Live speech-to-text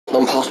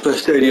on Hotspur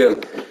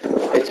Stadium.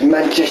 It's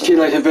Manchester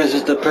United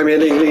versus the Premier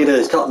League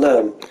leaders,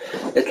 Tottenham.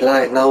 It's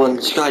live now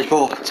on Sky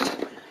Sports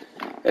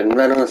in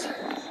Reynolds.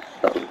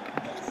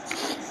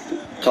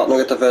 Tottenham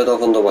get the third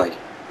half underway.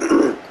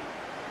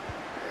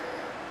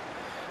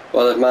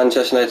 Well, if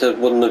Manchester United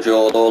wouldn't have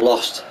drawn or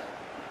lost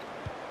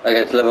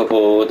against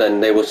Liverpool, then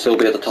they would still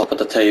be at the top of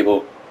the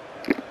table.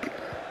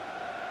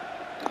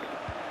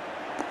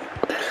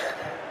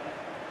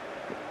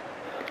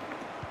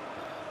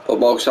 But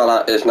Mo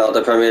Salah is now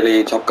the Premier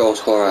League top goal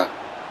scorer.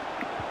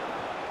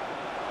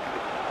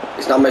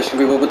 He's not missing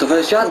people with the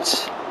first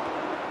chance.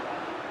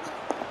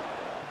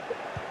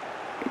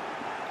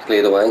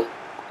 Cleared away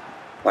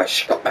by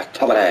Scott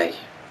McTominay.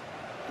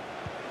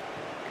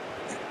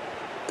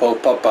 Paul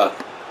Pogba.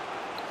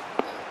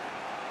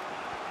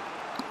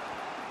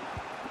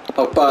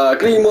 Pogba,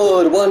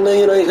 Greenwood, 1-0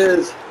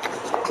 United.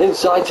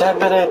 Inside 10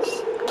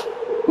 minutes.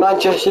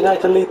 Manchester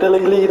United lead the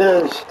league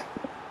leaders.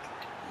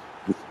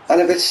 And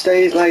if it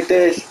stays like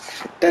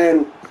this,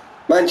 then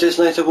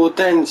Manchester United will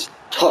dent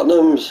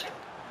Tottenham's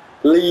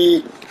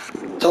run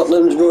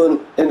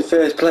in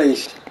first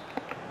place.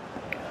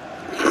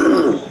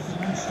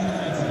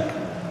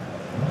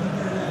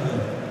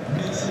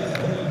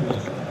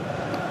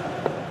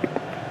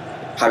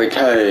 Harry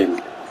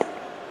Kane,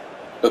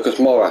 Lucas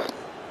Moura.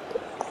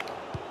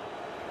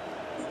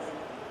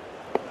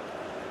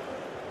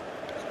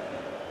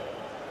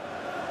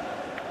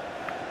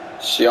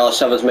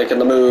 CR7's making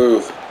the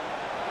move.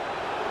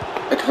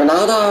 It's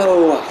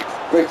Ronaldo!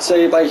 Great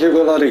save by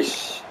Hugo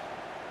Lloris.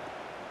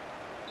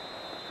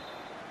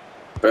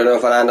 Bruno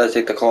Fernandes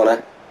take the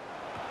corner.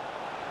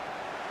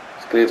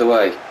 It's cleared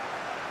away.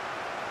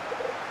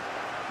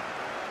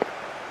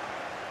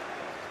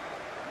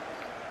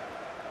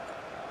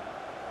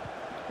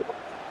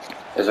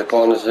 There's a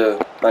corner to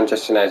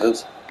Manchester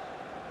United.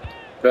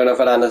 Bruno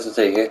Fernandes to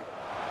take it.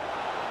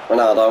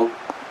 Ronaldo.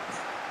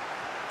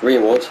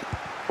 Greenwood.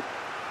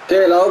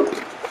 Delo.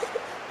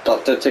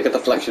 Doctor, take a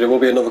deflection, it will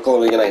be another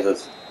corner United.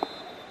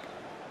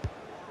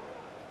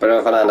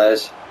 Bruno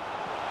Fernandes.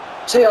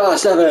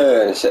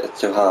 CR7! Sit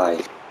too high.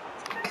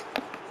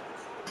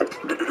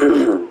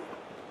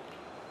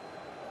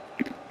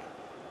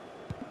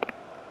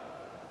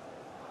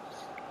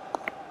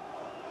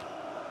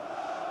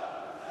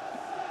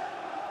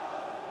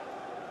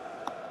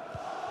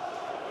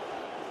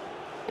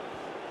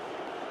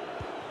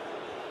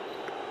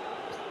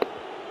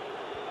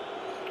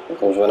 Here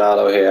comes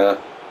Ronaldo here.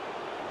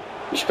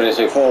 He's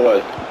sprinting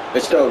forward.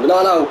 It's still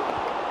Ronaldo.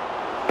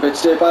 It's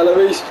saved by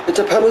Lloris. It's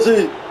a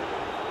penalty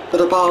for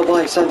the ball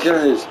by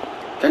Sanchez.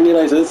 Can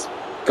United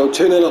go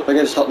 2-0 up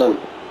against Tottenham?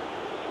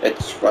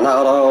 It's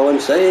Ronaldo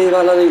and saved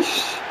by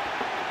Lloris.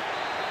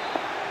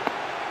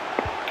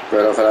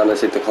 Bruno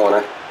Fernandes hit the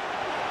corner.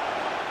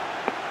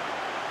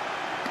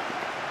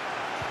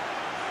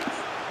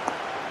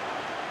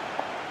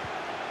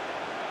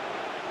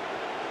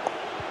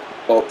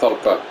 Paul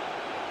Pogba.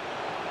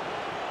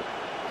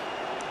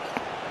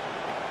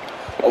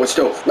 Oh, it's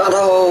still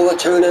no, a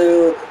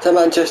 2-0 to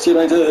Manchester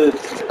United,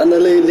 and the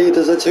league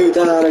leaders are 2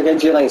 down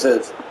against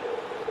United.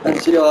 And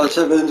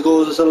CR7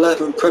 scores his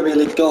 11th Premier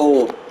League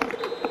goal.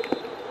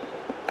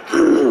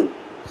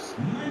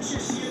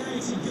 Manchester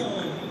United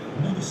goal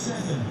number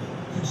 7,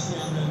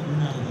 Cristiano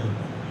Ronaldo.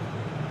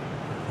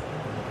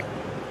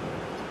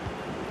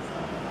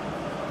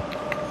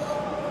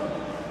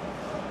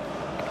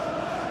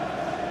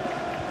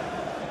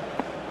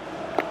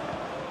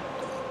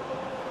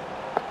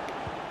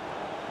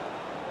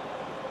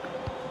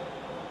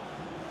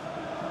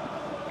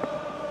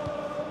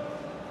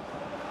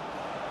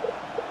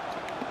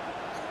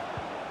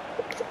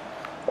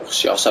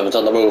 CR7's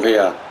on the move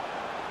here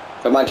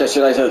for Manchester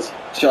United.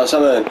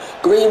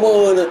 CR7,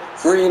 Greenwood,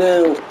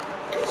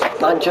 3-0.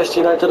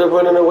 Manchester United are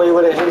running away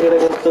with it here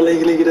against the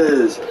league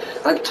leaders.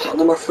 And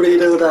Tottenham are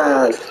 3-0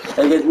 down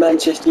against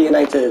Manchester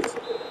United.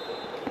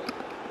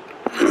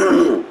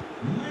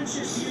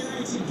 Manchester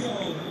United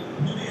goal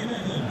number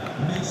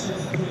 11, Mason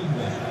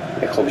Greenwood.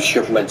 Here comes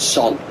Superman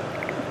Son.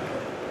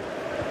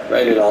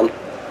 Rated on.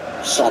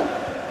 Son.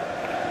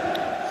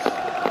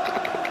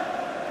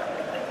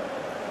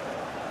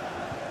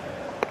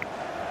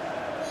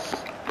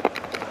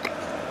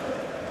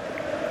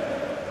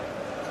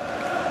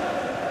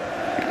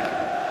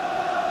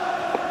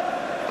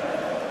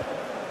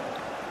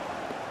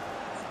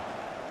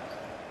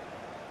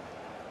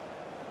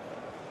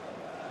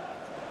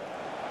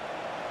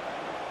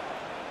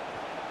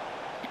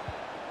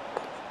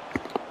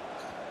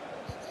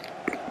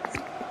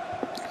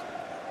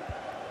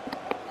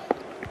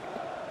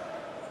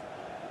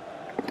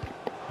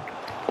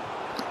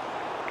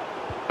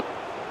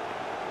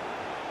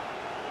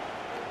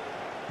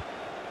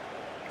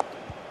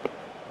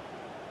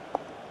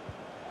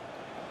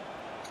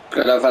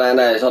 Bruno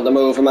Fernandes on the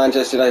move for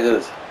Manchester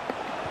United.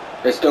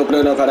 It's still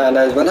Bruno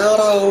Fernandes.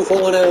 Ronaldo,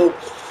 4-0.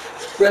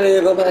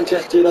 Brilliant for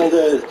Manchester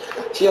United.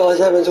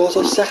 CR7's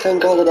also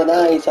second goal of the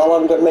night,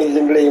 along with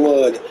Mason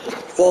Greenwood.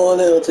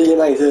 4-0 to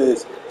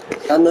United.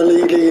 And the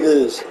league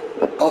leaders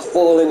are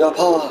falling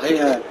apart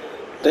here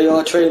They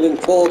are trailing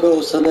 4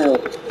 goals to nil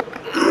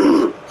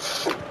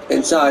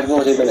inside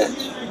 40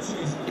 minutes.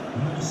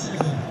 Number 7,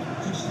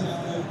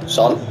 Cristiano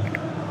Son. Ronaldo.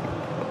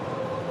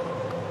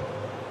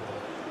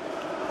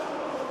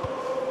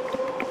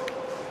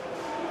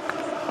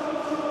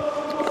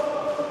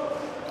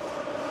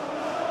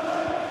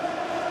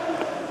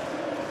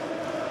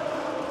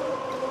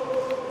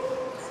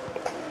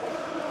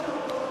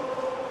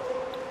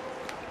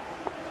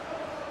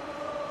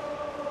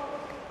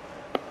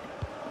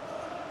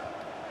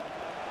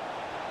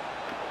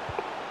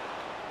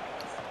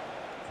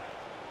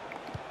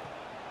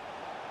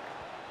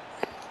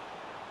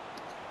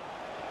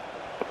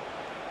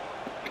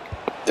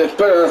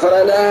 Bruno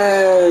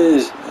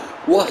Fernandes!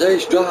 What a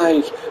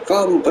strike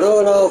from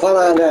Bruno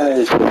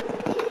Fernandes!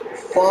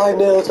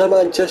 5-0 to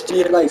Manchester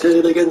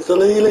United against the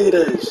league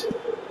leaders.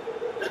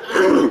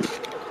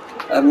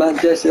 And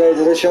Manchester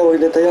United are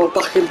showing that they are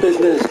back in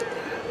business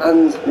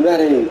and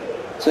ready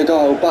to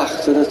go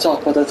back to the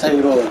top of the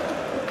table.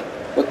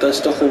 But they're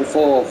stuck in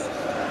 4th.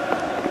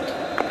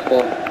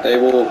 But they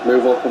will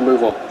move up and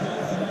move up. Goal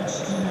for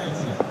Manchester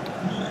United.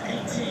 Number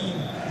 18,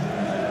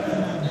 Bruno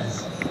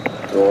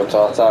Fernandes. Draw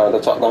starts out at the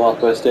Tottenham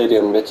Hotspur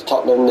Stadium. It's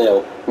Tottenham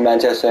 0,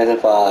 Manchester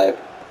United 5.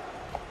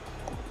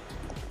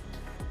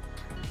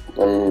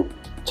 And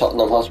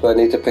Tottenham Hotspur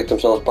need to pick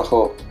themselves back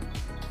up.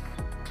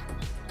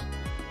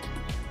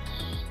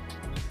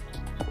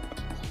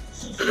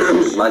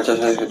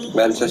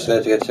 Manchester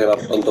United get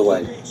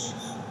underway.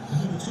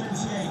 Number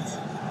 28,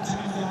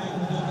 Tanguy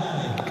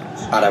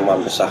Ndombele. Adam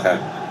Wan-Bissaka.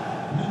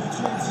 Number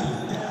 20,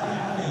 Dele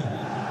Alli.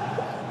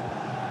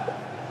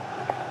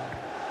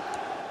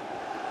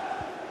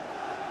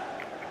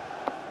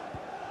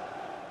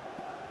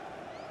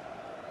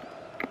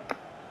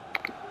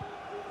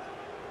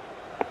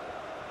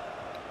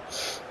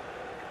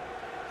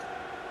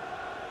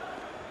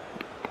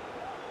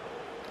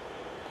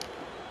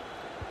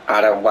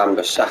 Adam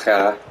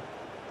Wan-Bissaka.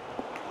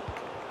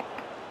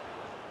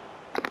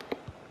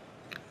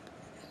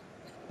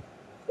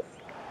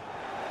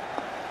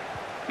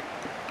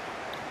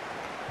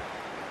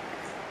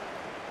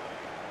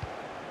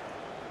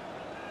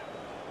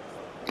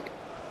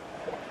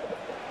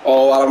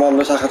 Oh, Adam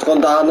Wan-Bissaka's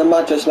gone down. The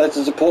Manchester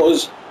United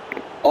supporters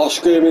are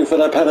screaming for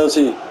their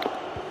penalty.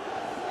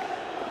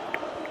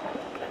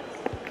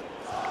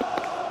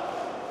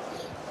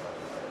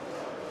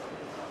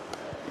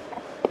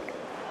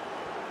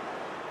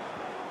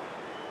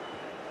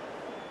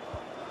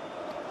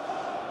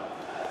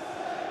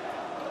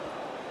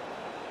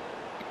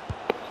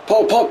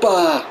 Paul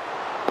Pogba!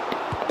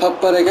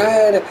 Pogba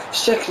again!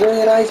 6-0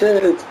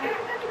 United!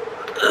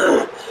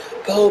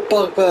 Paul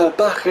Pogba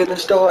back in the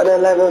starting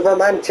 11 for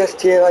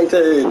Manchester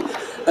United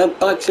and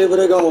backs in with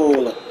a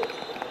goal.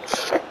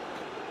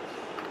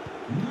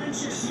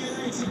 Manchester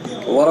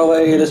United goal. What a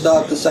way to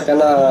start the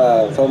second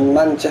half for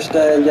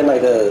Manchester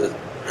United.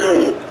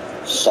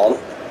 Son.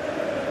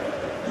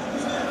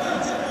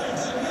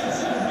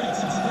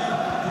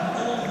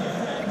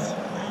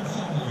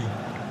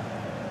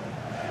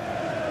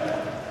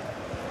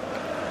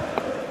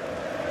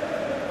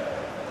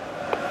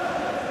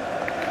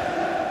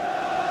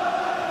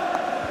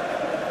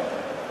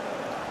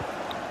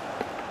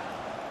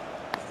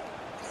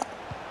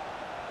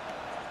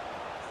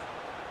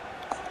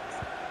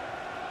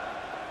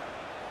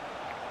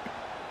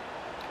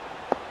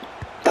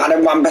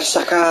 Adam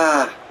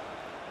Wan-Bissaka.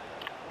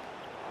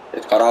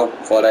 It's got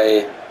out for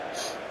a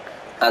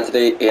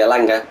Anthony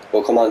Elanga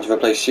will come on to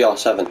replace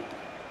CR7.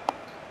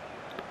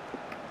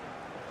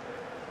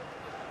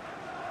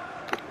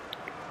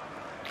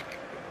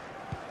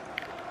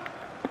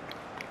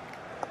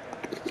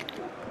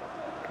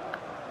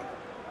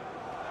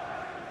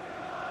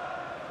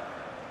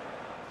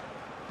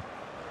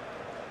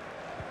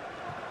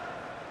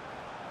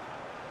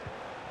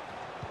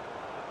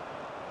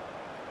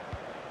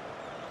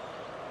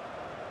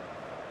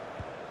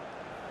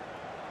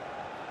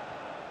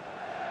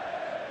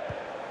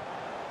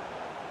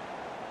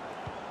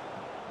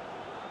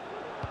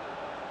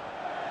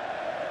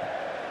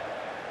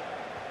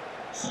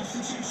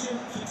 Substitution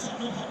for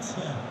Tottenham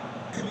Hotspur.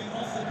 Coming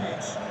off the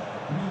pitch,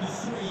 number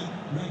 3,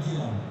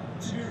 Reguilon.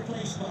 To be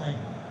replaced by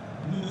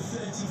number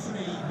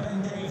 33,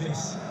 Ben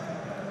Davis.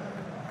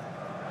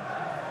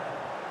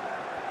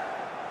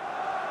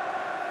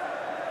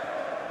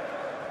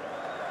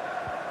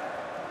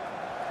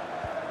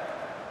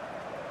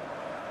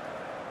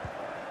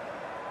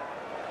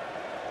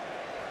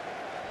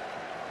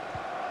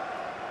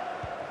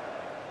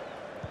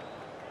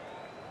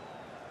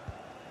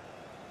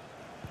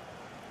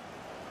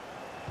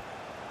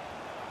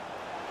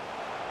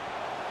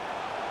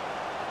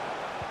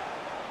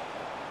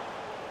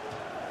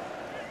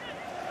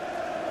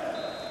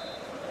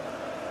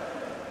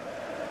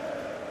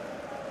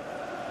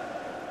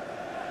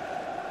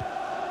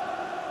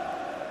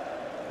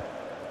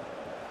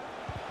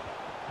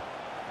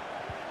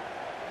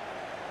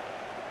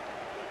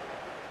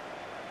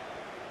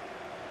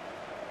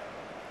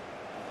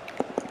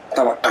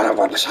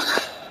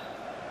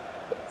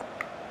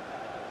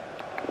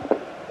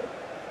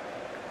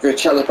 Great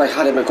challenge by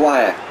Harry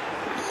Maguire.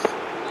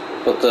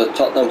 But the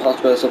Tottenham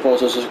Hotspur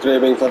supporters are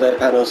screaming for their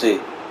penalty.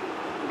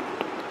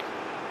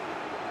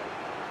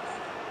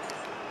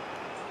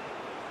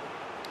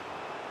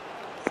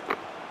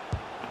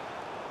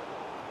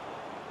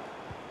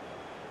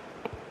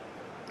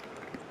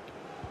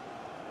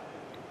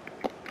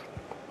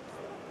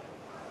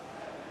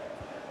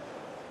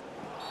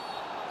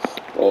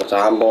 Oh, it's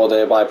a handball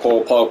there by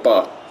Paul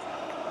Pogba.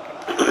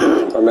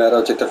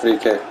 Romero took the free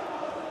kick.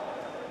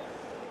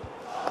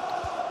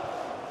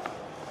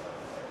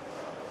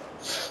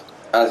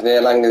 Anthony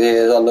Elanga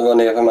is on the run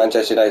here for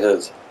Manchester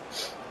United.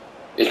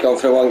 He's gone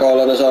through one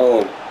goal on his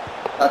own.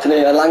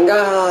 Anthony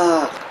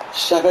Elanga!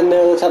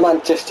 7-0 to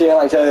Manchester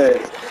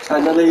United.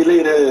 And the league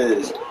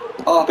leaders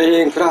are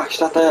being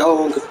thrashed at their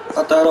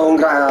own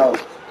ground.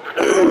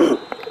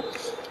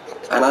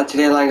 And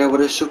Anthony Elanga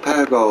with a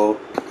superb goal.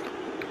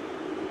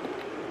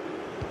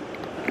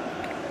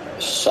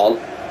 Son.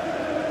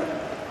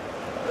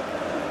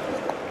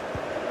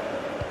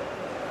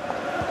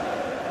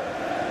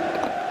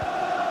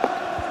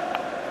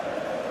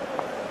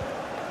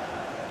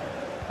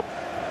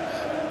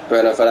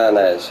 Bruno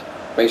Fernandes,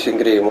 Mason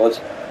Greenwood.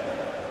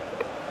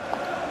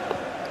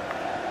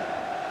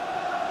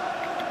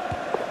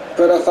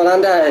 Bruno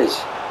Fernandes!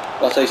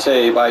 What I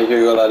say by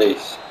Hugo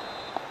Lloris.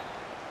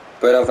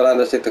 Bruno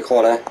Fernandes hit the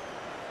corner.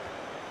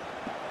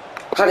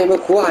 Harry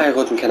Maguire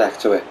couldn't connect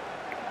to it.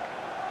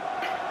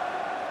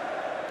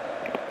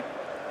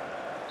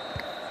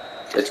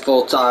 It's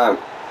full time.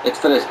 It's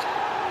finished.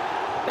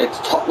 It's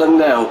Tottenham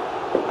 0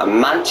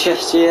 and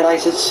Manchester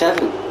United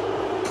 7.